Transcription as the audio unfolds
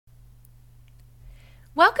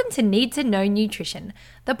Welcome to Need to Know Nutrition,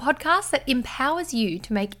 the podcast that empowers you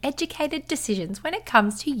to make educated decisions when it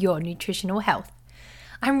comes to your nutritional health.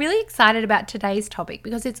 I'm really excited about today's topic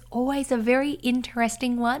because it's always a very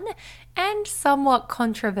interesting one and somewhat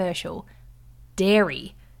controversial.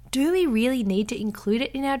 Dairy. Do we really need to include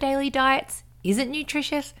it in our daily diets? Is it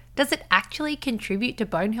nutritious? Does it actually contribute to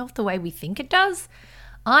bone health the way we think it does?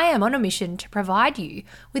 I am on a mission to provide you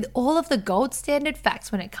with all of the gold standard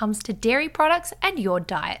facts when it comes to dairy products and your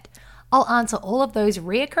diet. I'll answer all of those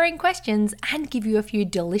reoccurring questions and give you a few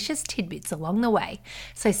delicious tidbits along the way.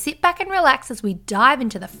 So sit back and relax as we dive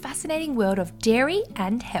into the fascinating world of dairy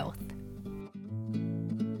and health.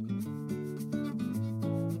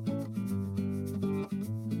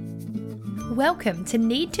 Welcome to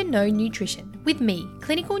Need to Know Nutrition with me,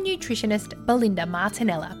 clinical nutritionist Belinda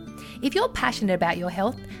Martinella. If you're passionate about your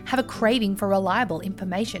health, have a craving for reliable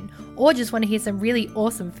information, or just want to hear some really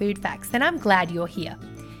awesome food facts, then I'm glad you're here.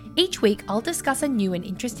 Each week, I'll discuss a new and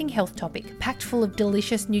interesting health topic packed full of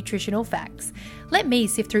delicious nutritional facts. Let me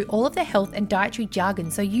sift through all of the health and dietary jargon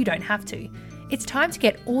so you don't have to. It's time to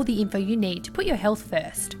get all the info you need to put your health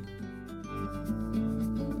first.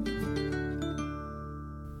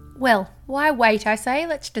 Well, why wait, I say?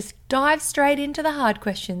 Let's just dive straight into the hard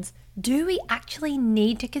questions. Do we actually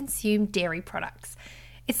need to consume dairy products?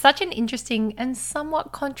 It's such an interesting and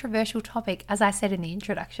somewhat controversial topic, as I said in the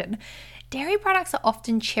introduction. Dairy products are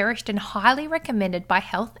often cherished and highly recommended by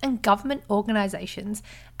health and government organisations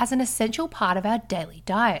as an essential part of our daily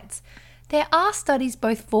diets. There are studies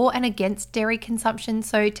both for and against dairy consumption,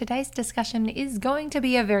 so today's discussion is going to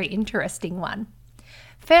be a very interesting one.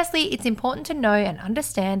 Firstly, it's important to know and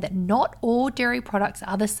understand that not all dairy products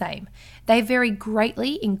are the same. They vary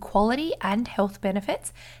greatly in quality and health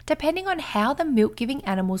benefits depending on how the milk-giving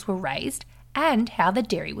animals were raised and how the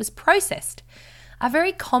dairy was processed. A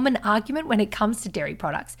very common argument when it comes to dairy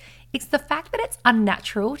products is the fact that it's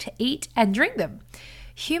unnatural to eat and drink them.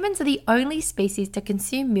 Humans are the only species to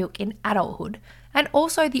consume milk in adulthood and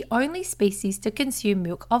also the only species to consume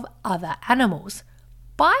milk of other animals.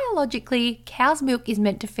 Biologically, cow's milk is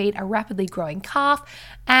meant to feed a rapidly growing calf,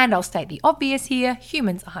 and I'll state the obvious here,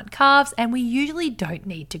 humans aren't calves and we usually don't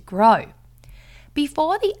need to grow.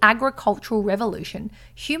 Before the agricultural revolution,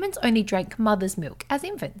 humans only drank mother's milk as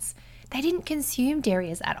infants. They didn't consume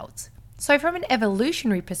dairy as adults. So from an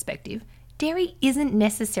evolutionary perspective, dairy isn't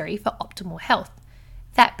necessary for optimal health.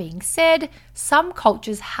 That being said, some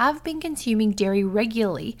cultures have been consuming dairy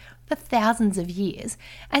regularly for thousands of years,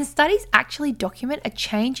 and studies actually document a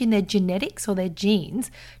change in their genetics or their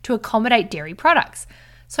genes to accommodate dairy products.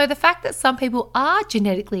 So the fact that some people are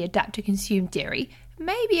genetically adapted to consume dairy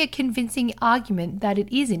may be a convincing argument that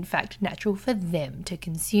it is in fact natural for them to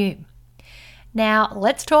consume. Now,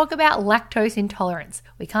 let's talk about lactose intolerance.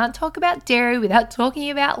 We can't talk about dairy without talking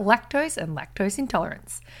about lactose and lactose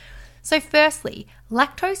intolerance. So firstly,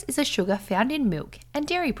 lactose is a sugar found in milk and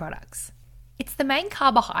dairy products. It's the main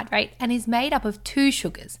carbohydrate and is made up of two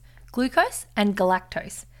sugars, glucose and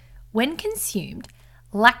galactose. When consumed,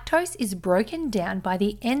 lactose is broken down by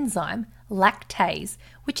the enzyme lactase,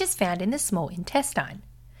 which is found in the small intestine.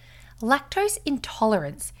 Lactose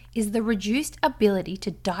intolerance is the reduced ability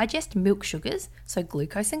to digest milk sugars, so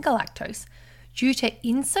glucose and galactose, due to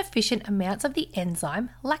insufficient amounts of the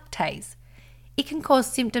enzyme lactase. It can cause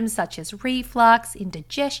symptoms such as reflux,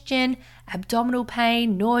 indigestion, abdominal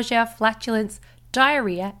pain, nausea, flatulence,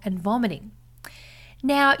 diarrhea, and vomiting.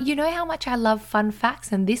 Now, you know how much I love fun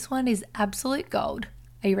facts, and this one is absolute gold.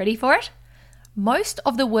 Are you ready for it? Most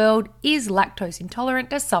of the world is lactose intolerant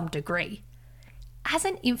to some degree. As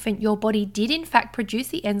an infant, your body did in fact produce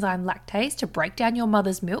the enzyme lactase to break down your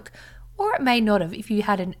mother's milk, or it may not have if you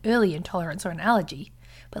had an early intolerance or an allergy.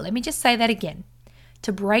 But let me just say that again.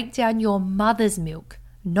 To break down your mother's milk,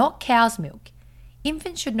 not cow's milk.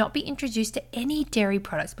 Infants should not be introduced to any dairy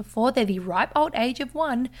products before they're the ripe old age of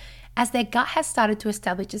 1, as their gut has started to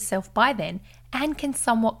establish itself by then and can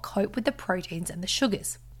somewhat cope with the proteins and the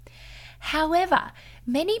sugars. However,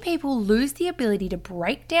 many people lose the ability to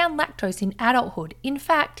break down lactose in adulthood. In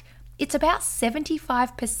fact, it's about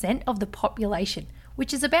 75% of the population,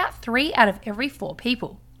 which is about 3 out of every 4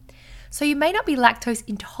 people. So you may not be lactose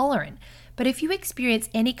intolerant, but if you experience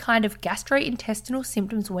any kind of gastrointestinal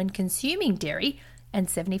symptoms when consuming dairy, and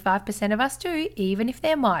 75% of us do, even if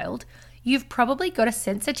they're mild, you've probably got a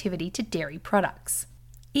sensitivity to dairy products.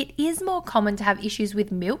 It is more common to have issues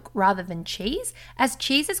with milk rather than cheese, as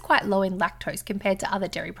cheese is quite low in lactose compared to other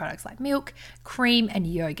dairy products like milk, cream, and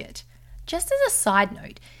yogurt. Just as a side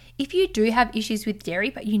note, if you do have issues with dairy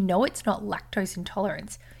but you know it's not lactose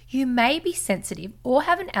intolerance, you may be sensitive or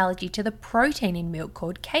have an allergy to the protein in milk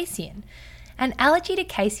called casein. An allergy to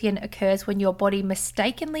casein occurs when your body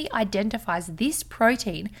mistakenly identifies this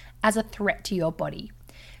protein as a threat to your body.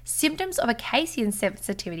 Symptoms of a casein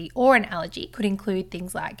sensitivity or an allergy could include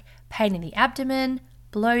things like pain in the abdomen,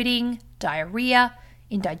 bloating, diarrhea,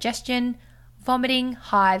 indigestion, vomiting,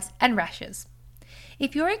 hives, and rashes.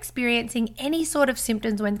 If you're experiencing any sort of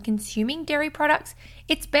symptoms when consuming dairy products,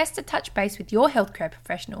 it's best to touch base with your healthcare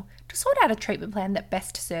professional to sort out a treatment plan that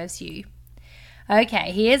best serves you.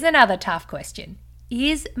 Okay, here's another tough question.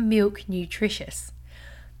 Is milk nutritious?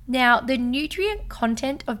 Now, the nutrient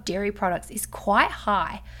content of dairy products is quite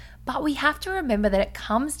high, but we have to remember that it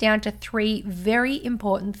comes down to 3 very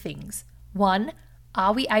important things. 1,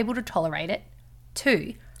 are we able to tolerate it?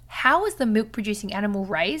 2, how was the milk producing animal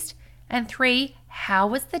raised? And 3, how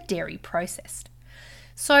was the dairy processed?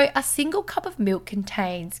 So a single cup of milk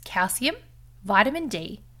contains calcium, vitamin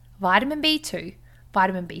D, vitamin B2,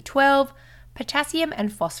 vitamin B12, potassium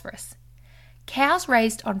and phosphorus. Cows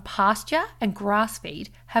raised on pasture and grass feed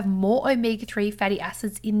have more omega-3 fatty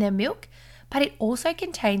acids in their milk, but it also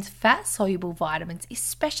contains fat-soluble vitamins,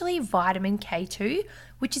 especially vitamin K2,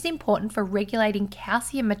 which is important for regulating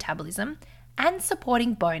calcium metabolism and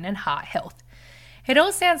supporting bone and heart health. It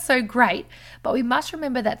all sounds so great, but we must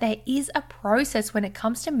remember that there is a process when it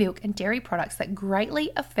comes to milk and dairy products that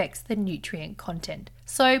greatly affects the nutrient content.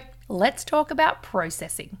 So let's talk about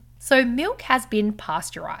processing. So milk has been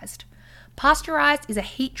pasteurized. Pasteurized is a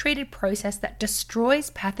heat-treated process that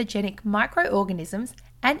destroys pathogenic microorganisms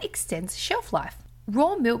and extends shelf life.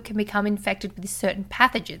 Raw milk can become infected with certain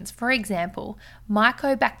pathogens, for example,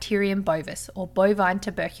 Mycobacterium bovis or bovine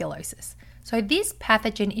tuberculosis. So this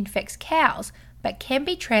pathogen infects cows, but can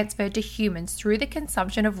be transferred to humans through the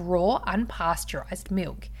consumption of raw, unpasteurized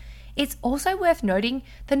milk. It's also worth noting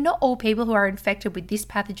that not all people who are infected with this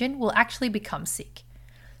pathogen will actually become sick.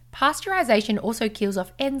 Pasteurization also kills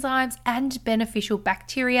off enzymes and beneficial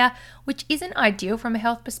bacteria, which isn't ideal from a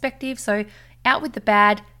health perspective, so out with the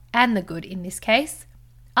bad and the good in this case.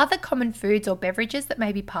 Other common foods or beverages that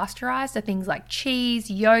may be pasteurized are things like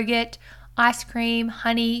cheese, yogurt, ice cream,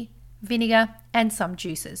 honey, vinegar, and some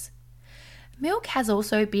juices. Milk has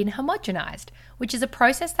also been homogenized, which is a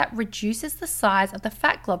process that reduces the size of the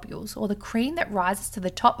fat globules or the cream that rises to the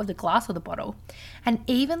top of the glass or the bottle and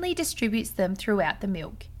evenly distributes them throughout the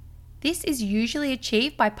milk. This is usually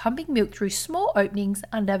achieved by pumping milk through small openings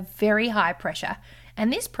under very high pressure,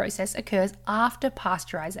 and this process occurs after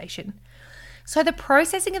pasteurization. So the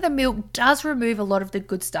processing of the milk does remove a lot of the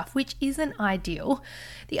good stuff, which isn't ideal.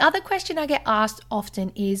 The other question I get asked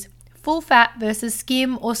often is full fat versus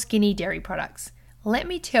skim or skinny dairy products. Let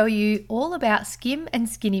me tell you all about skim and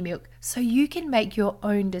skinny milk so you can make your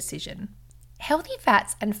own decision. Healthy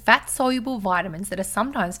fats and fat-soluble vitamins that are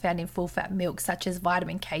sometimes found in full-fat milk, such as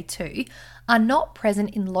vitamin K2, are not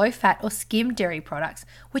present in low-fat or skim dairy products,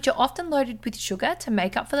 which are often loaded with sugar to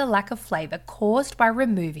make up for the lack of flavour caused by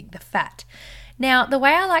removing the fat. Now, the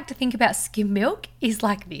way I like to think about skim milk is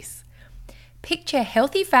like this. Picture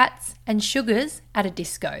healthy fats and sugars at a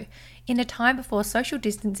disco. In a time before social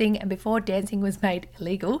distancing and before dancing was made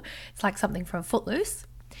illegal, it's like something from Footloose.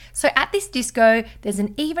 So at this disco, there's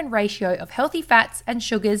an even ratio of healthy fats and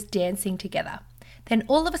sugars dancing together. Then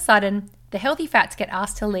all of a sudden, the healthy fats get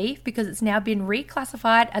asked to leave because it's now been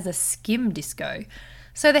reclassified as a skim disco.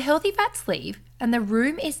 So the healthy fats leave and the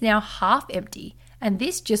room is now half empty, and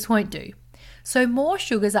this just won't do. So more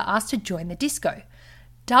sugars are asked to join the disco.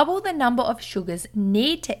 Double the number of sugars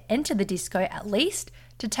need to enter the disco at least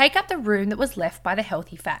to take up the room that was left by the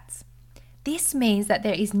healthy fats. This means that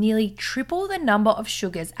there is nearly triple the number of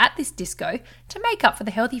sugars at this disco to make up for the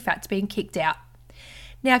healthy fats being kicked out.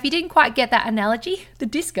 Now, if you didn't quite get that analogy, the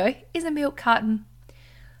disco is a milk carton.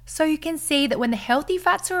 So you can see that when the healthy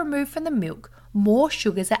fats are removed from the milk, more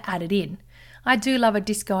sugars are added in. I do love a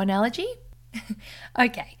disco analogy.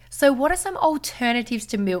 Okay, so what are some alternatives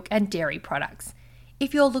to milk and dairy products?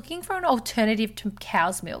 If you're looking for an alternative to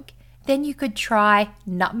cow's milk, then you could try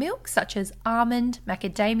nut milk such as almond,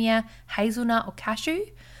 macadamia, hazelnut or cashew,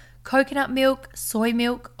 coconut milk, soy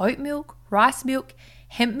milk, oat milk, rice milk,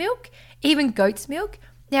 hemp milk, even goat's milk.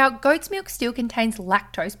 Now, goat's milk still contains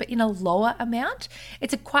lactose, but in a lower amount.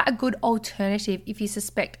 It's quite a good alternative if you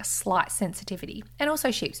suspect a slight sensitivity, and also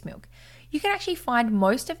sheep's milk. You can actually find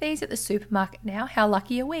most of these at the supermarket now, how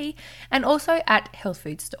lucky are we, and also at health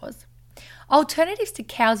food stores. Alternatives to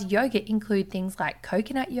cow's yogurt include things like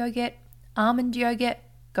coconut yogurt, almond yogurt,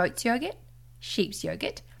 goat's yogurt, sheep's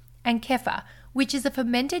yogurt, and kefir, which is a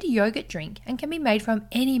fermented yogurt drink and can be made from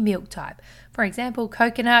any milk type. For example,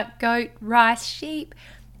 coconut, goat, rice, sheep.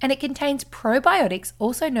 And it contains probiotics,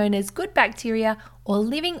 also known as good bacteria or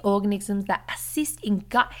living organisms that assist in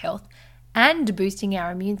gut health and boosting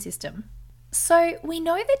our immune system. So we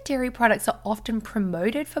know that dairy products are often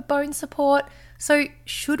promoted for bone support. So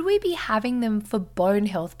should we be having them for bone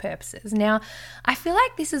health purposes? Now, I feel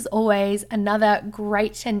like this is always another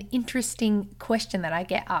great and interesting question that I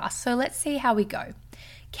get asked. So let's see how we go.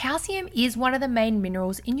 Calcium is one of the main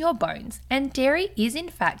minerals in your bones, and dairy is in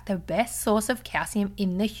fact the best source of calcium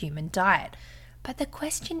in the human diet. But the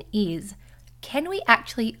question is, can we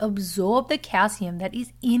actually absorb the calcium that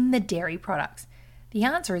is in the dairy products? The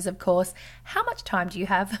answer is, of course, how much time do you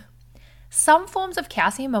have? Some forms of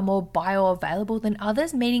calcium are more bioavailable than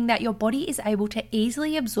others, meaning that your body is able to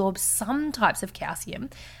easily absorb some types of calcium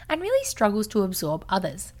and really struggles to absorb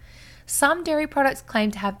others. Some dairy products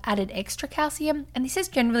claim to have added extra calcium, and this is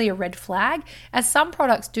generally a red flag, as some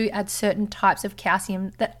products do add certain types of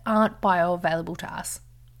calcium that aren't bioavailable to us.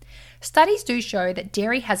 Studies do show that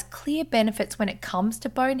dairy has clear benefits when it comes to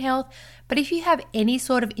bone health, but if you have any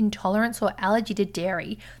sort of intolerance or allergy to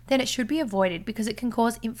dairy, then it should be avoided because it can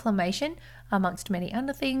cause inflammation, amongst many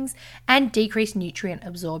other things, and decrease nutrient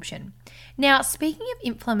absorption. Now, speaking of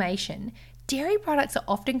inflammation, dairy products are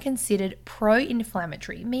often considered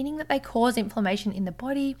pro-inflammatory, meaning that they cause inflammation in the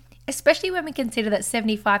body, especially when we consider that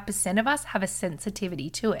 75% of us have a sensitivity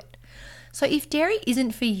to it. So if dairy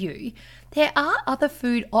isn't for you, there are other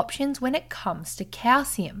food options when it comes to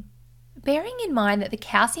calcium. Bearing in mind that the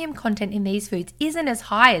calcium content in these foods isn't as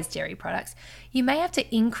high as dairy products, you may have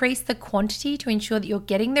to increase the quantity to ensure that you're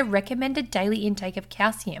getting the recommended daily intake of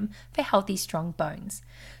calcium for healthy, strong bones.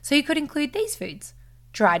 So you could include these foods: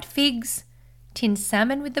 dried figs, tinned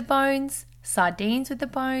salmon with the bones, sardines with the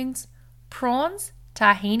bones, prawns,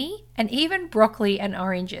 tahini, and even broccoli and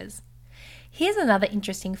oranges. Here's another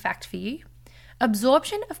interesting fact for you.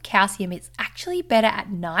 Absorption of calcium is actually better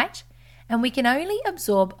at night, and we can only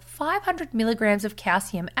absorb 500 milligrams of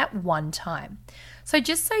calcium at one time. So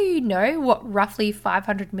just so you know what roughly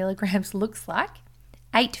 500 milligrams looks like,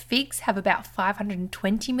 8 figs have about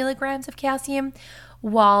 520 milligrams of calcium,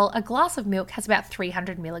 while a glass of milk has about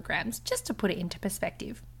 300 milligrams, just to put it into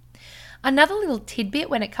perspective. Another little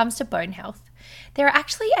tidbit when it comes to bone health. There are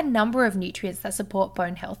actually a number of nutrients that support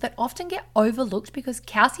bone health that often get overlooked because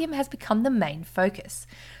calcium has become the main focus.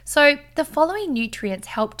 So the following nutrients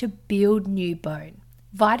help to build new bone: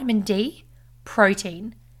 vitamin D,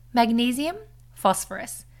 protein, magnesium,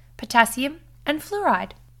 phosphorus, potassium, and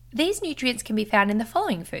fluoride. These nutrients can be found in the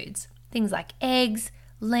following foods: things like eggs,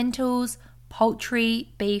 lentils,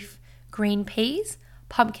 poultry, beef, green peas,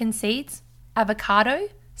 pumpkin seeds, avocado,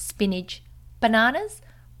 spinach, bananas,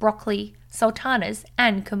 broccoli, sultanas,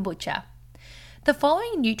 and kombucha. The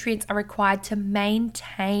following nutrients are required to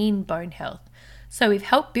maintain bone health. So we've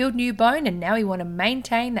helped build new bone and now we want to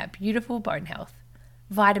maintain that beautiful bone health.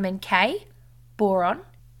 Vitamin K, boron,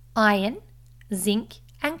 iron, zinc,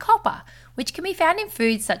 and copper, which can be found in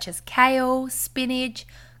foods such as kale, spinach,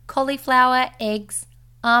 cauliflower, eggs,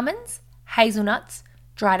 almonds, hazelnuts,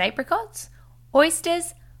 dried apricots,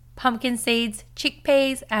 oysters, pumpkin seeds,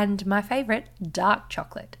 chickpeas, and my favorite, dark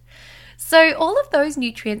chocolate. So all of those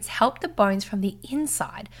nutrients help the bones from the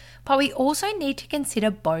inside, but we also need to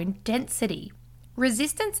consider bone density.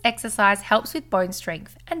 Resistance exercise helps with bone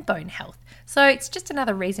strength and bone health. So it's just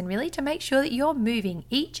another reason really to make sure that you're moving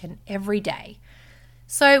each and every day.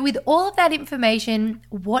 So with all of that information,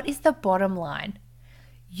 what is the bottom line?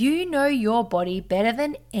 You know your body better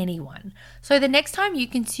than anyone. So the next time you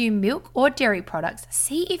consume milk or dairy products,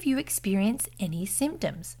 see if you experience any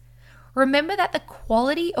symptoms. Remember that the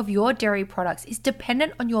quality of your dairy products is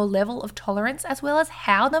dependent on your level of tolerance as well as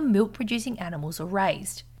how the milk-producing animals are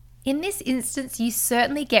raised. In this instance, you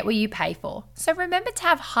certainly get what you pay for. So remember to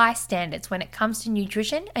have high standards when it comes to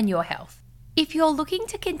nutrition and your health. If you're looking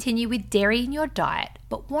to continue with dairy in your diet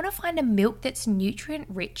but want to find a milk that's nutrient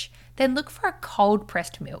rich, then look for a cold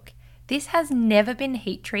pressed milk. This has never been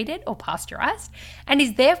heat treated or pasteurized and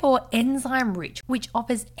is therefore enzyme rich, which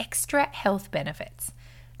offers extra health benefits.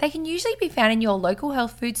 They can usually be found in your local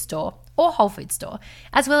health food store or whole food store,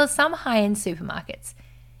 as well as some high-end supermarkets.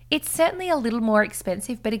 It's certainly a little more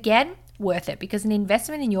expensive, but again, worth it because an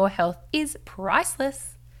investment in your health is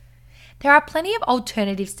priceless. There are plenty of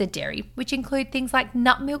alternatives to dairy, which include things like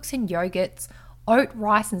nut milks and yogurts, oat,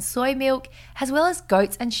 rice and soy milk, as well as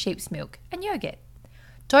goat's and sheep's milk and yogurt.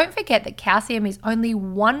 Don't forget that calcium is only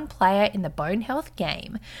one player in the bone health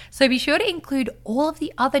game, so be sure to include all of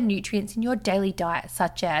the other nutrients in your daily diet,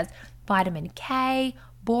 such as vitamin K,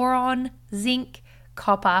 boron, zinc,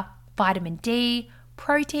 copper, vitamin D,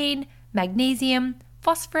 protein, magnesium,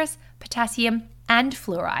 phosphorus, potassium, and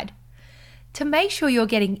fluoride. To make sure you're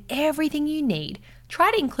getting everything you need,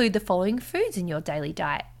 try to include the following foods in your daily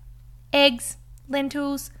diet: eggs,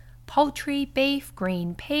 lentils, poultry, beef,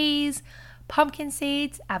 green peas, pumpkin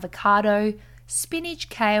seeds, avocado, spinach,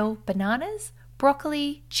 kale, bananas,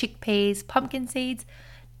 broccoli, chickpeas, pumpkin seeds,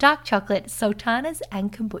 dark chocolate, sultanas,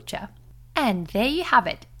 and kombucha. And there you have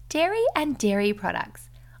it, dairy and dairy products.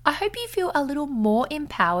 I hope you feel a little more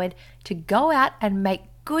empowered to go out and make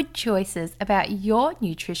good choices about your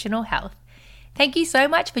nutritional health. Thank you so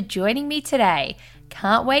much for joining me today.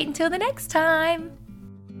 Can't wait until the next time.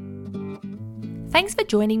 Thanks for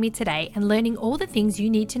joining me today and learning all the things you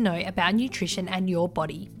need to know about nutrition and your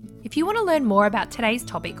body. If you want to learn more about today's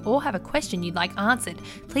topic or have a question you'd like answered,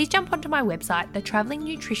 please jump onto my website,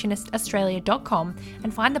 thetravelingnutritionistaustralia.com,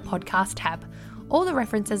 and find the podcast tab. All the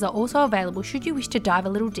references are also available should you wish to dive a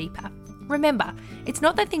little deeper. Remember, it's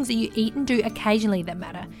not the things that you eat and do occasionally that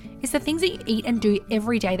matter. It's the things that you eat and do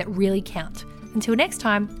every day that really count. Until next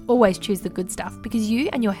time, always choose the good stuff because you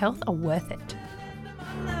and your health are worth it.